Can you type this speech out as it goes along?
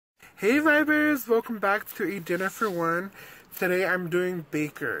Hey Vibers, welcome back to A Dinner for One. Today I'm doing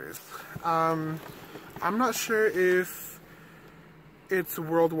Bakers. I'm not sure if it's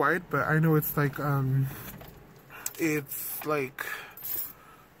worldwide, but I know it's like a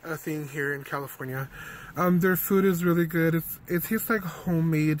thing here in California. Their food is really good. It tastes like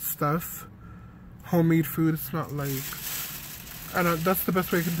homemade stuff. Homemade food. It's not like, I don't know, that's the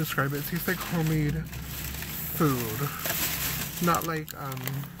best way I can describe it. It tastes like homemade food. Not like,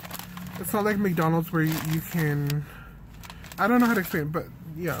 it's not like McDonald's where you can, I don't know how to explain it, but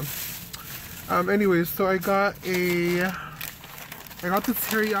yeah. Anyways, so I got the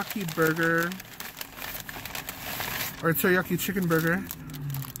teriyaki burger, or teriyaki chicken burger.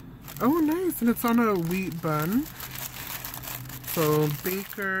 Oh, nice, and it's on a wheat bun. So,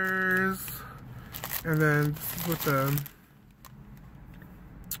 Bakers, and then this is with the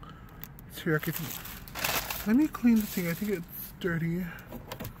teriyaki. Let me clean the thing, I think it's dirty.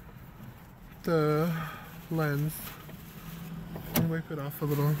 The lens. I'll wipe it off a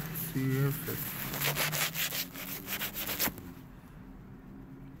little, see if it's...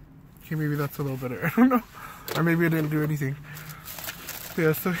 Okay, maybe that's a little better, I don't know. Or maybe I didn't do anything. But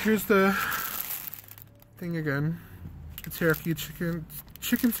yeah, so here's the thing again. The teriyaki chicken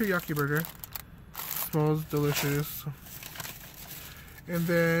teriyaki burger. Smells delicious. And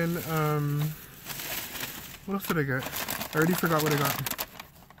then, what else did I get? I already forgot what I got.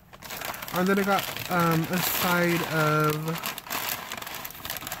 And then I got a side of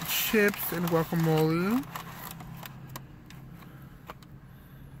chips and guacamole.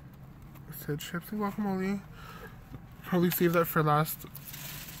 I said chips and guacamole. Probably save that for last.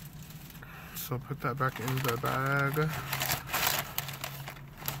 So put that back in the bag.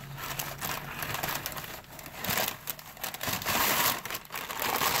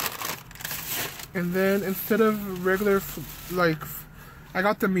 And then instead of regular, I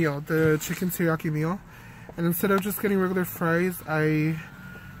got the meal, the chicken teriyaki meal, and instead of just getting regular fries, I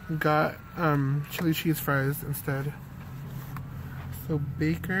got chili cheese fries instead. So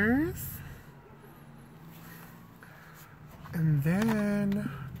Bakers, and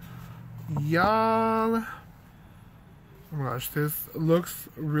then y'all, oh my gosh, this looks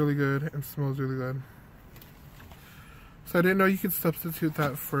really good and smells really good. So I didn't know you could substitute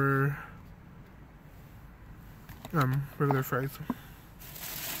that for regular fries.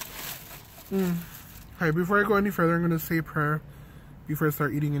 Alright, before I go any further, I'm going to say a prayer before I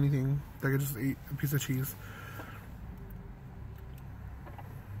start eating anything. Like I just ate a piece of cheese.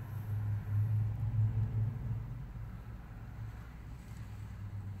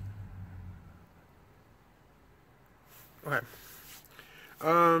 Okay.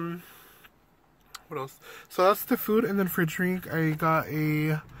 What else? So that's the food, and then for drink, I got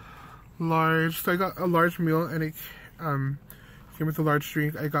a large meal, and it, came with a large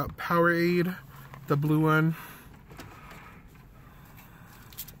drink. I got Powerade, the blue one.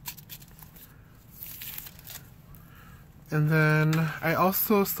 And then I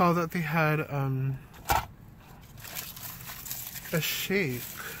also saw that they had a shake,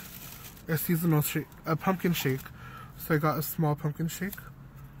 a seasonal shake, a pumpkin shake. So I got a small pumpkin shake,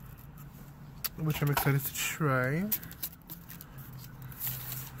 which I'm excited to try.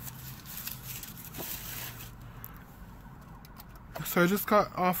 So I just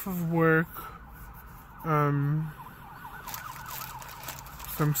got off of work, so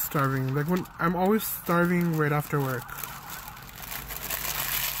I'm starving. Like I'm always starving right after work.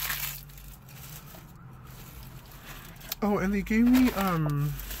 Oh, and they gave me,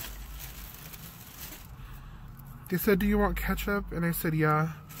 they said, do you want ketchup? And I said,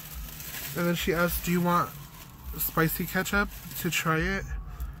 yeah. And then she asked, do you want spicy ketchup to try it?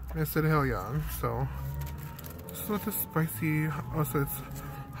 And I said, hell yeah. So this is what the spicy, also it's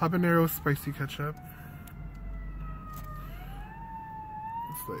habanero spicy ketchup.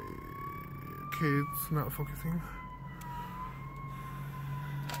 It's like, okay, it's not focusing.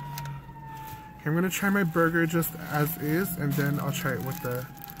 Okay, I'm gonna try my burger just as is, and then I'll try it with the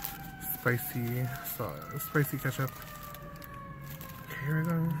spicy ketchup. Okay, here we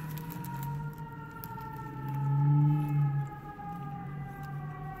go.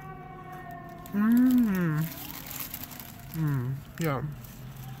 Yeah,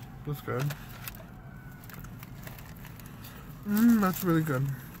 that's good. That's really good.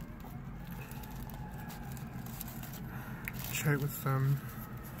 Try it with some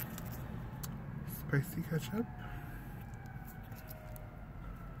spicy ketchup.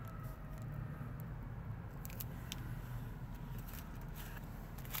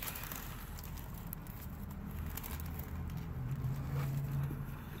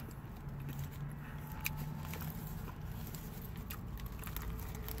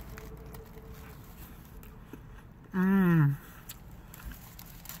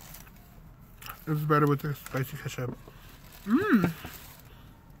 It's better with the spicy ketchup. Mmm.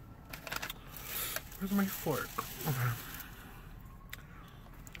 Where's my fork? Okay.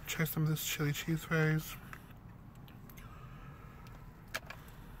 Try some of this chili cheese fries.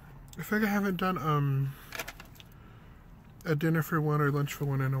 I feel like I haven't done a dinner for one or lunch for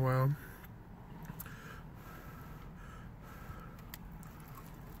one in a while.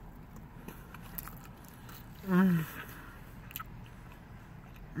 Mmm.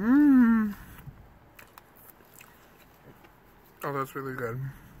 Mmm. Oh, that's really good.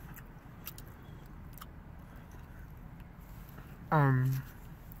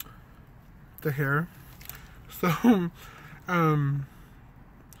 The hair. So,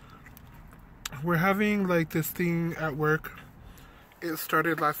 we're having like this thing at work. It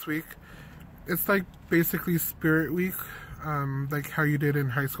started last week. It's like basically Spirit Week, like how you did in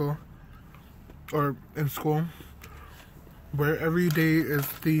high school or in school, where every day is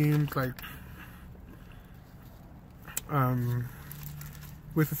themed like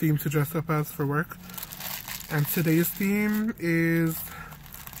with a theme to dress up as for work. And today's theme is,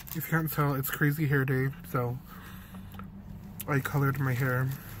 if you can't tell, it's Crazy Hair Day. So I colored my hair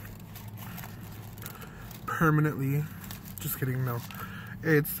permanently. Just kidding, no.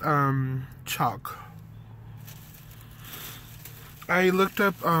 It's chalk. I looked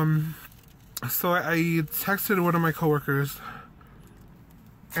up, so I texted one of my coworkers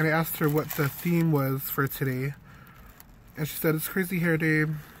and I asked her what the theme was for today. And she said it's Crazy Hair Day.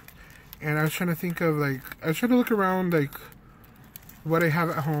 And I was trying to think of like, I was trying to look around like what I have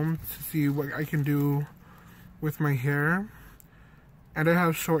at home to see what I can do with my hair. And I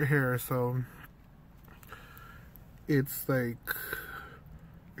have short hair, so it's like,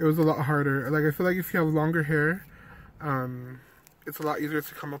 it was a lot harder. Like, I feel like if you have longer hair, it's a lot easier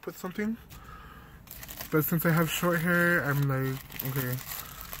to come up with something. But since I have short hair, I'm like, okay.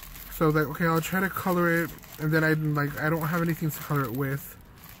 So like, okay, I'll try to color it, and then I don't have anything to color it with.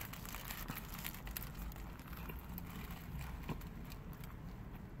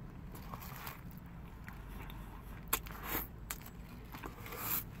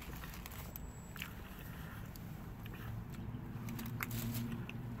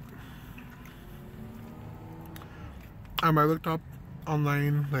 I looked up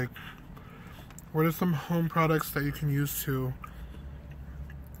online, like, what are some home products that you can use to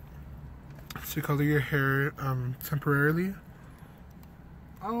color your hair temporarily.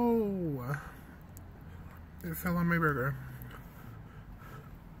 Oh, it fell on my burger.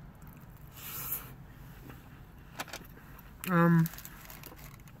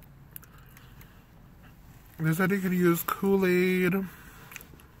 They said you could use Kool-Aid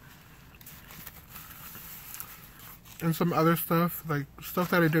and some other stuff, like stuff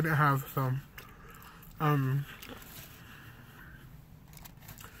that I didn't have, so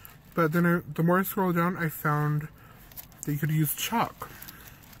but then the more I scrolled down, I found that you could use chalk.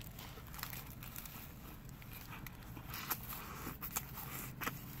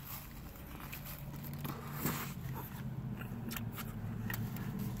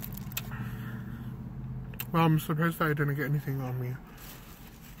 Well, I'm surprised that I didn't get anything on me.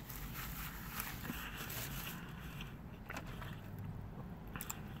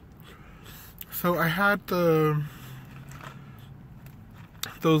 So I had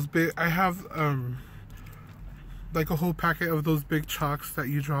I have like a whole packet of those big chalks that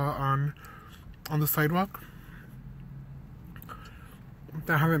you draw on the sidewalk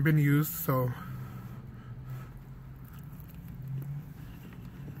that haven't been used, so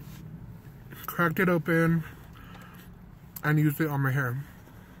cracked it open and used it on my hair.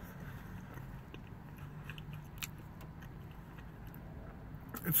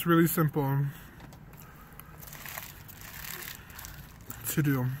 It's really simple to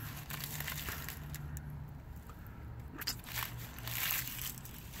do.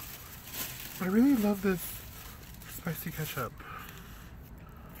 I really love this spicy ketchup.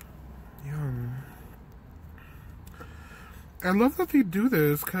 Yum. I love that they do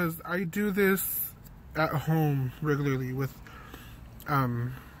this because I do this at home regularly with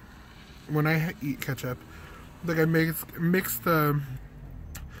when I eat ketchup. Like I mix the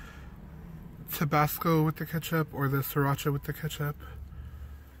Tabasco with the ketchup or the sriracha with the ketchup.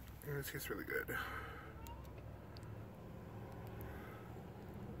 And it tastes really good.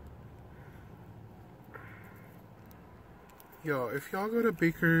 Yo, if y'all go to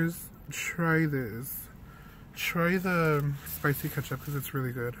Baker's, try this. Try the spicy ketchup because it's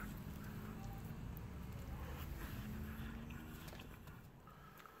really good.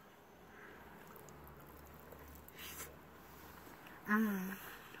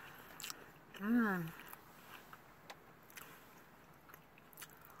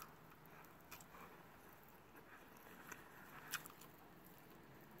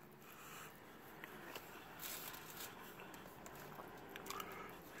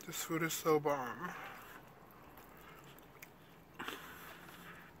 This food is so bomb.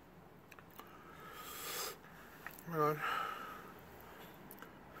 Oh my god.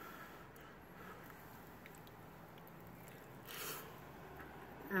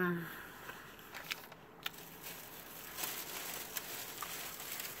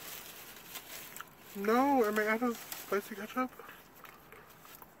 No, am I out of spicy ketchup?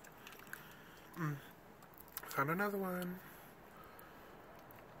 Found another one.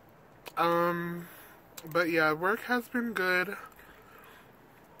 But yeah, work has been good.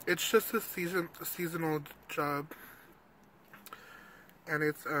 It's just a seasonal job. And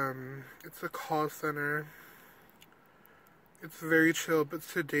it's a call center. It's very chill, but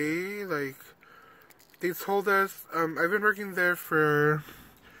today, like, they told us, I've been working there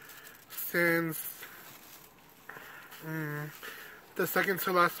since the second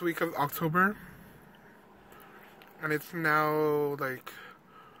to last week of October. And it's now, like,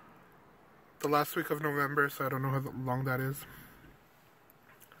 the last week of November, so I don't know how long that is.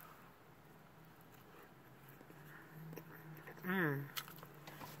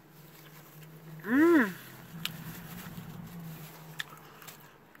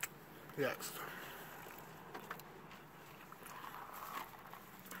 Yes.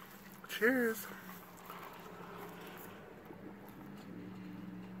 Cheers.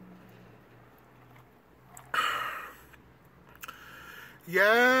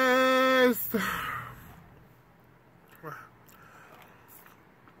 Yes.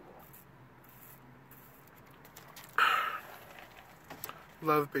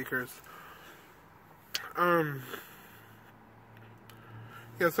 Love bakers.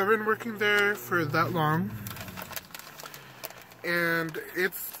 Yeah, so I've been working there for that long, and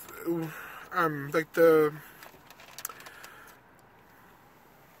it's like the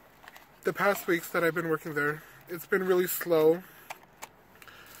past weeks that I've been working there, it's been really slow,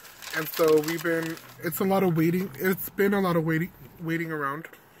 and so it's a lot of waiting. It's been a lot of waiting around.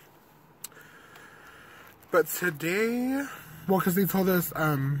 But today, well, because they told us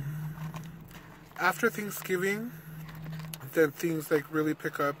after Thanksgiving, then things like really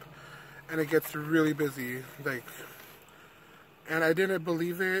pick up and it gets really busy, like, and I didn't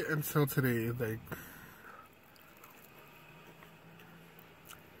believe it until today. Like,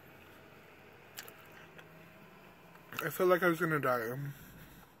 I felt like I was gonna die.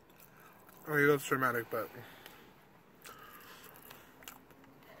 I mean, that's dramatic, but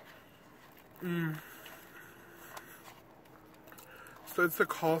so it's a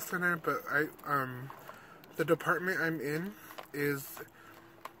call center, but the department I'm in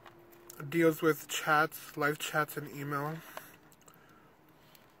deals with chats, live chats, and email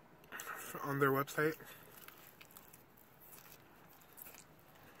on their website.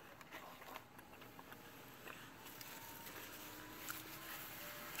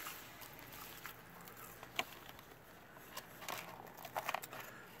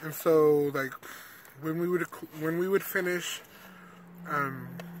 And so, like, when we would finish,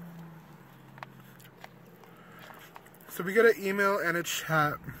 so we get an email and a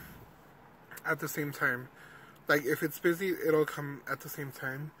chat at the same time. Like, if it's busy, it'll come at the same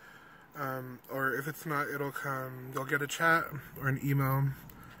time. Or if it's not, you'll get a chat or an email.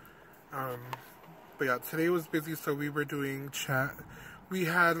 But yeah, today was busy, so we were doing chat. We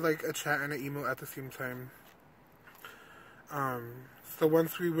had, like, a chat and an email at the same time. So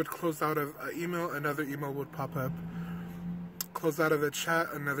once we would close out of an email, another email would pop up. Close out of a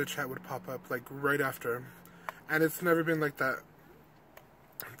chat, another chat would pop up, like, right after. And it's never been like that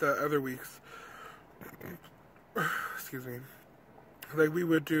the other weeks. Excuse me. Like, we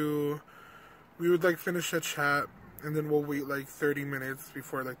would like finish a chat, and then we'll wait like 30 minutes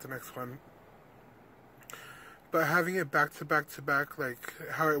before like the next one. But having it back to back to back, like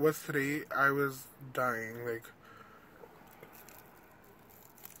how it was today, I was dying. Like,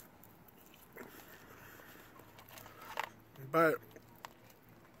 but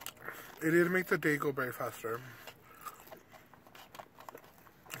it did make the day go by faster.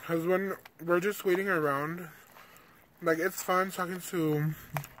 Because when we're just waiting around, like, it's fun talking to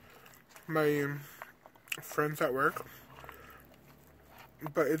my friends at work,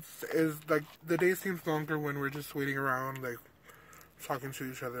 but it's like the day seems longer when we're just waiting around, like, talking to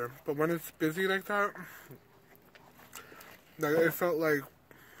each other. But when it's busy like that, like, it felt like,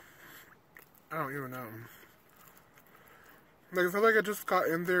 I don't even know. Like, I felt like I just got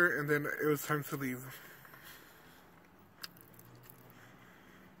in there and then it was time to leave.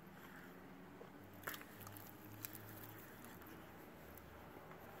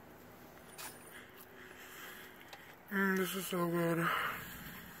 This is so good.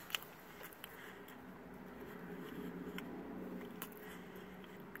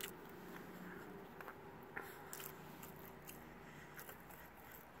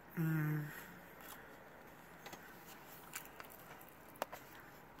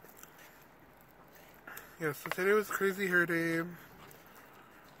 Yeah, so today was Crazy Hair Day.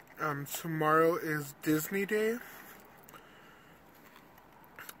 Tomorrow is Disney Day.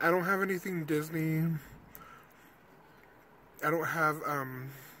 I don't have anything Disney. I don't have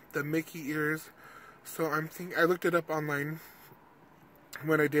the Mickey ears, so I looked it up online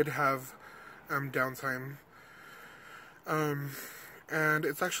when I did have downtime. And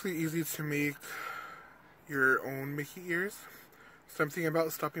it's actually easy to make your own Mickey ears. So I'm thinking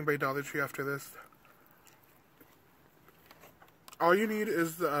about stopping by Dollar Tree after this. All you need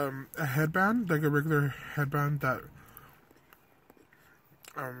is a headband, like a regular headband that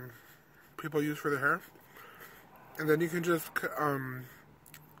people use for their hair. And then you can just cut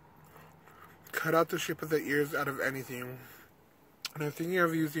out the shape of the ears out of anything. And I'm thinking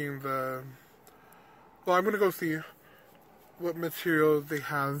of using well, I'm gonna go see what material they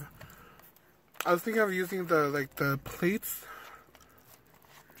have. I was thinking of using the plates,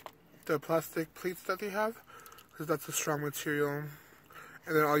 the plastic plates that they have, because that's a strong material.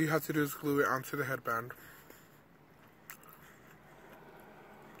 And then all you have to do is glue it onto the headband.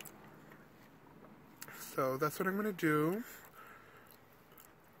 So that's what I'm gonna do.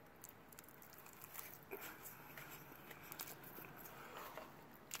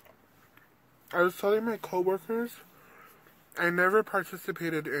 I was telling my coworkers I never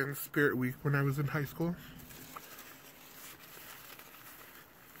participated in Spirit Week when I was in high school.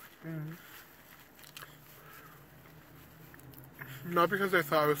 Not because I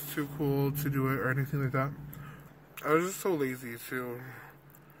thought it was too cool to do it or anything like that. I was just so lazy to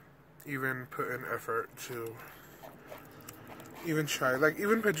even put in effort to even try. Like,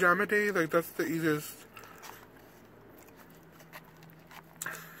 even pajama day, like, that's the easiest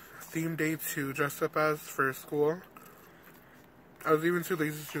theme day to dress up as for school. I was even too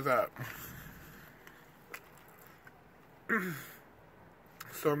lazy to do that.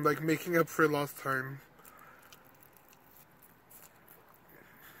 So I'm like making up for lost time.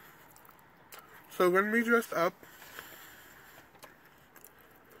 So when we dressed up,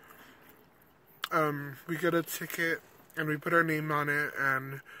 we get a ticket and we put our name on it,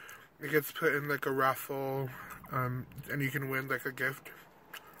 and it gets put in like a raffle, and you can win like a gift.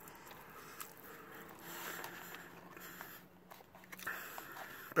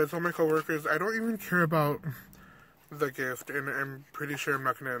 But I told my coworkers I don't even care about the gift, and I'm pretty sure I'm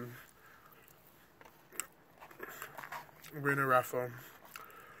not gonna win a raffle.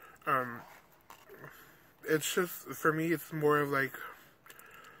 It's just, for me, it's more of like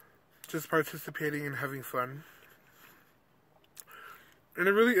just participating and having fun. And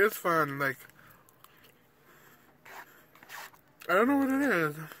it really is fun. Like, I don't know what it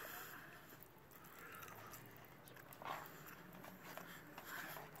is.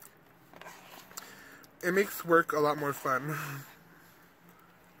 It makes work a lot more fun.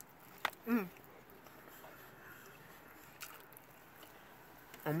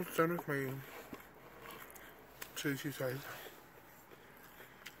 Almost done with my chili cheese fries.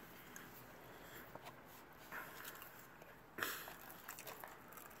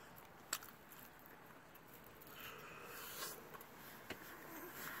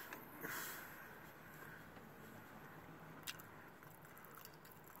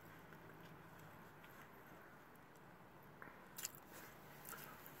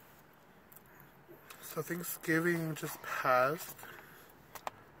 So Thanksgiving just passed.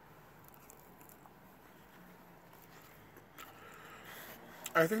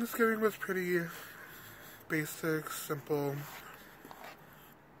 I think Thanksgiving was pretty basic, simple,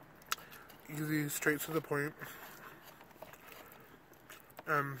 easy, straight to the point.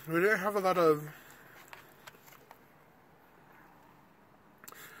 We didn't have a lot of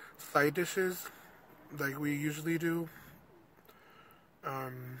side dishes like we usually do.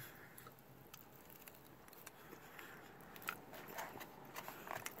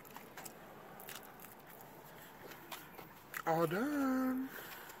 All done.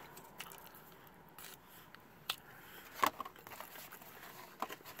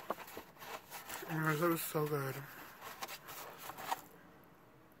 Oh my gosh, that was so good.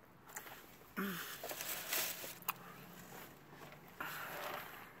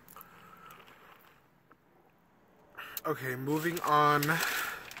 Okay, moving on to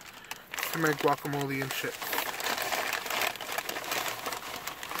my guacamole and chips.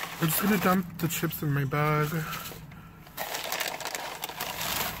 I'm just gonna dump the chips in my bag.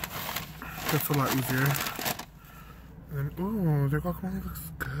 That's a lot easier. And then, ooh, their guacamole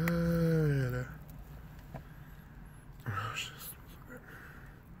looks good. Oh, shit, smells so good.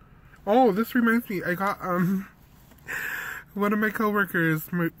 Oh, this reminds me, I got, one of my coworkers,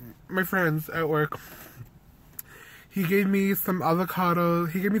 my friends at work, he gave me some avocado.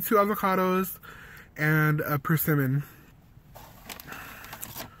 He gave me 2 avocados and a persimmon,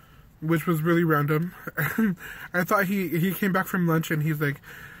 which was really random. I thought he came back from lunch and he's like,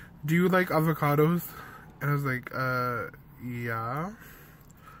 "Do you like avocados?" And I was like, yeah.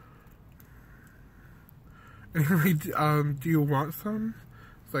 And he's like, "Do you want some?"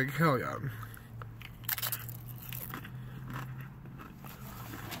 It's like, hell yeah.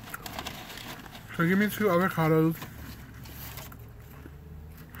 So give me 2 avocados.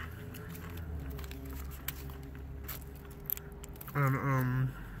 And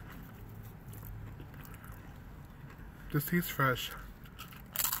this tastes fresh.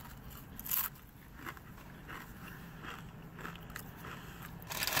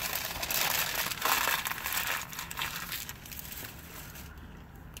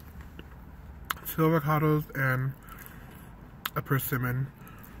 Two avocados and a persimmon.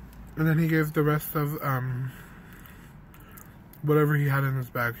 And then he gave the rest of whatever he had in his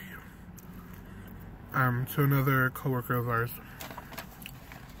bag to another coworker of ours,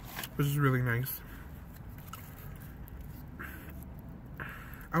 which is really nice.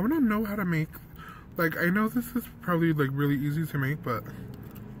 I want to know how to make, like, I know this is probably like really easy to make, but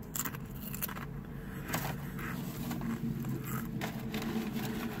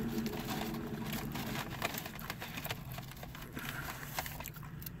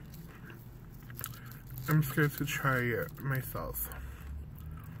I'm scared to try it myself.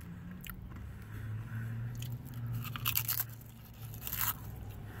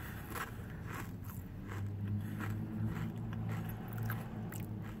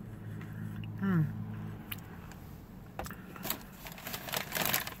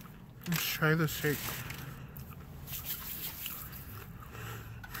 Let's try the shake.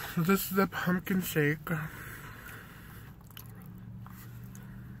 So this is the pumpkin shake.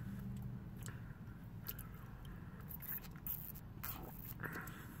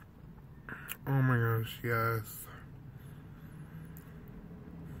 Oh my gosh, yes.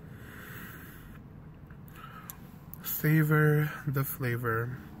 Savor the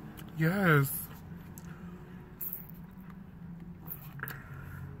flavor. Yes.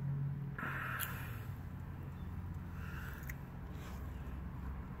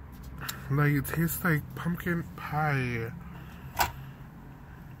 Like, it tastes like pumpkin pie,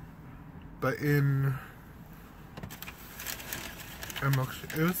 but in a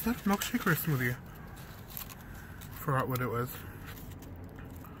milkshake. It was like milkshake or smoothie. Forgot what it was.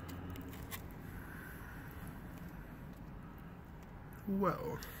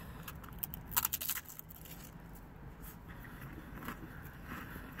 Well.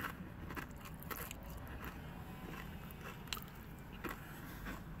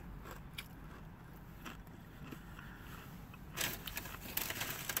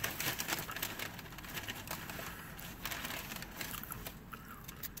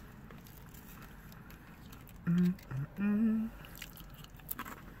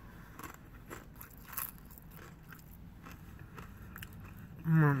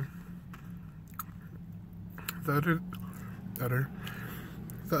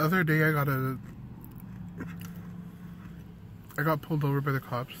 The other day I got pulled over by the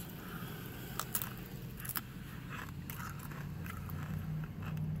cops.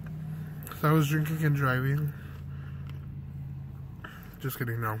 So I was drinking and driving. Just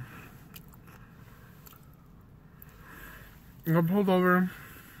kidding, no. I got pulled over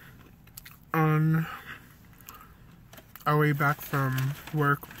on our way back from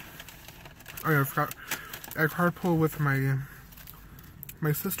work. Oh yeah, I forgot. I carpool with my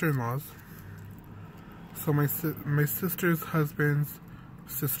sister-in-laws. So my sister's husband's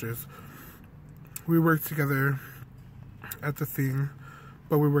sisters. We work together at the thing,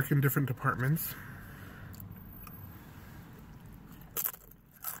 but we work in different departments.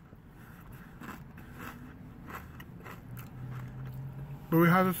 But we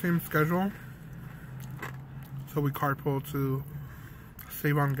have the same schedule, so we carpool to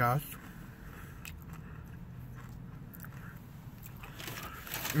save on gas.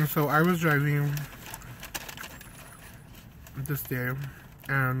 And so I was driving this day,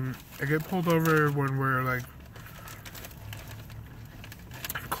 and I get pulled over when we're like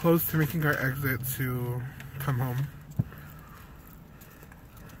close to making our exit to come home.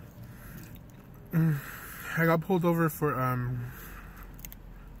 I got pulled over for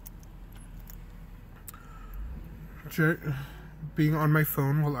being on my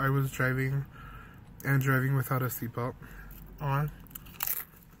phone while I was driving and driving without a seatbelt on.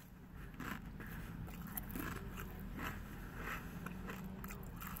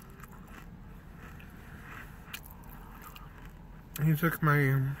 He took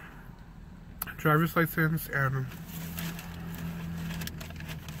my driver's license and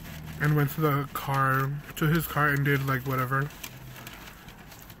and went to the car, to his car, and did like whatever,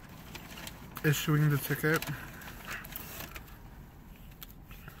 issuing the ticket.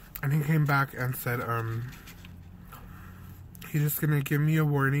 And he came back and said, he's just gonna give me a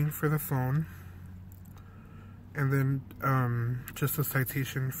warning for the phone, and then just a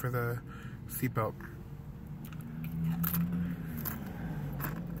citation for the seatbelt.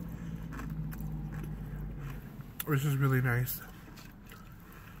 Which is really nice.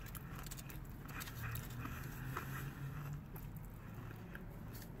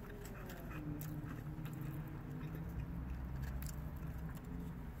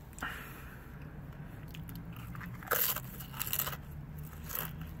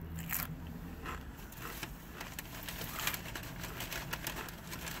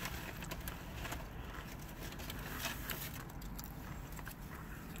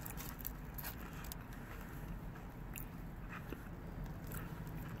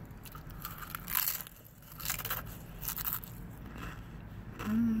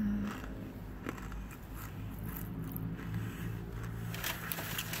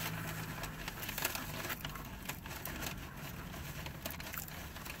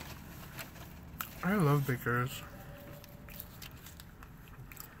 I love Baker's.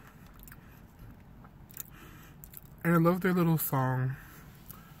 And I love their little song.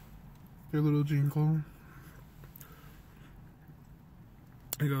 Their little jingle.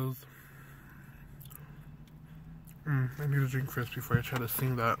 It goes, I need a drink first before I try to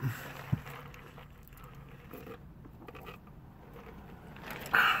sing that.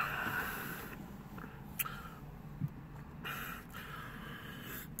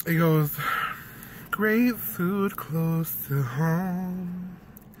 It goes, great food close to home.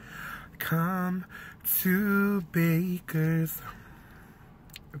 Come to Baker's.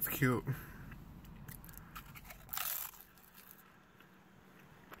 It's cute.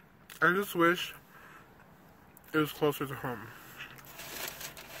 I just wish it was closer to home.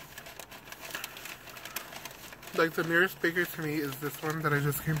 Like, the nearest baker to me is this one that I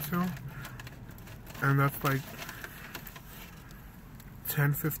just came to. And that's like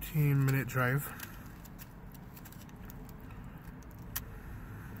 10-15 minute drive.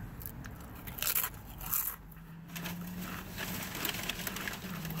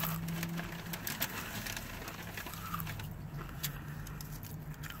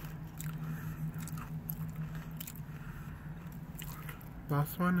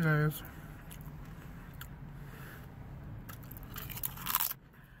 Last one, guys.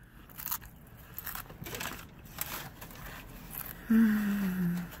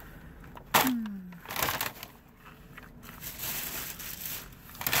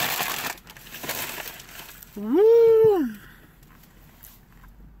 Woo!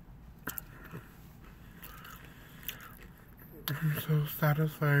 I'm so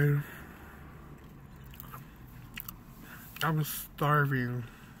satisfied. I was starving.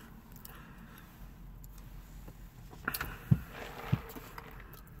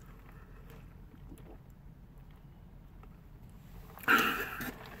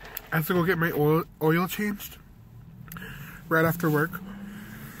 I have to go get my oil changed right after work.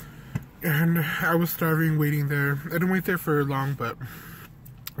 And I was starving waiting there. I didn't wait there for long, but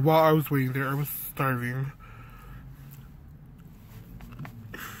while I was waiting there, I was starving.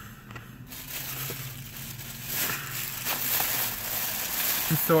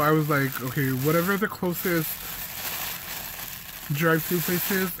 And so I was like, okay, whatever the closest drive-thru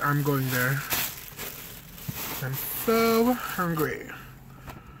place is, I'm going there. I'm so hungry.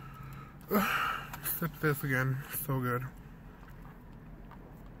 Ugh, sip this again. So good.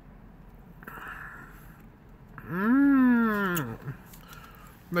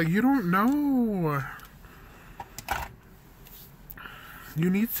 Like, you don't know. You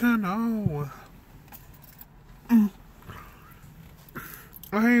need to know.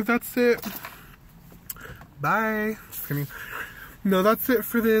 Okay, that's it. Bye. Just kidding. No, that's it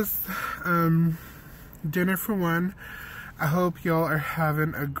for this dinner for one. I hope y'all are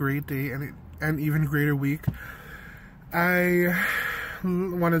having a great day and an even greater week. I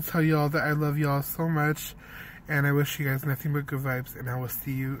want to tell y'all that I love y'all so much, and I wish you guys nothing but good vibes, and I will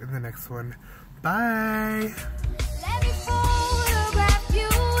see you in the next one. Bye.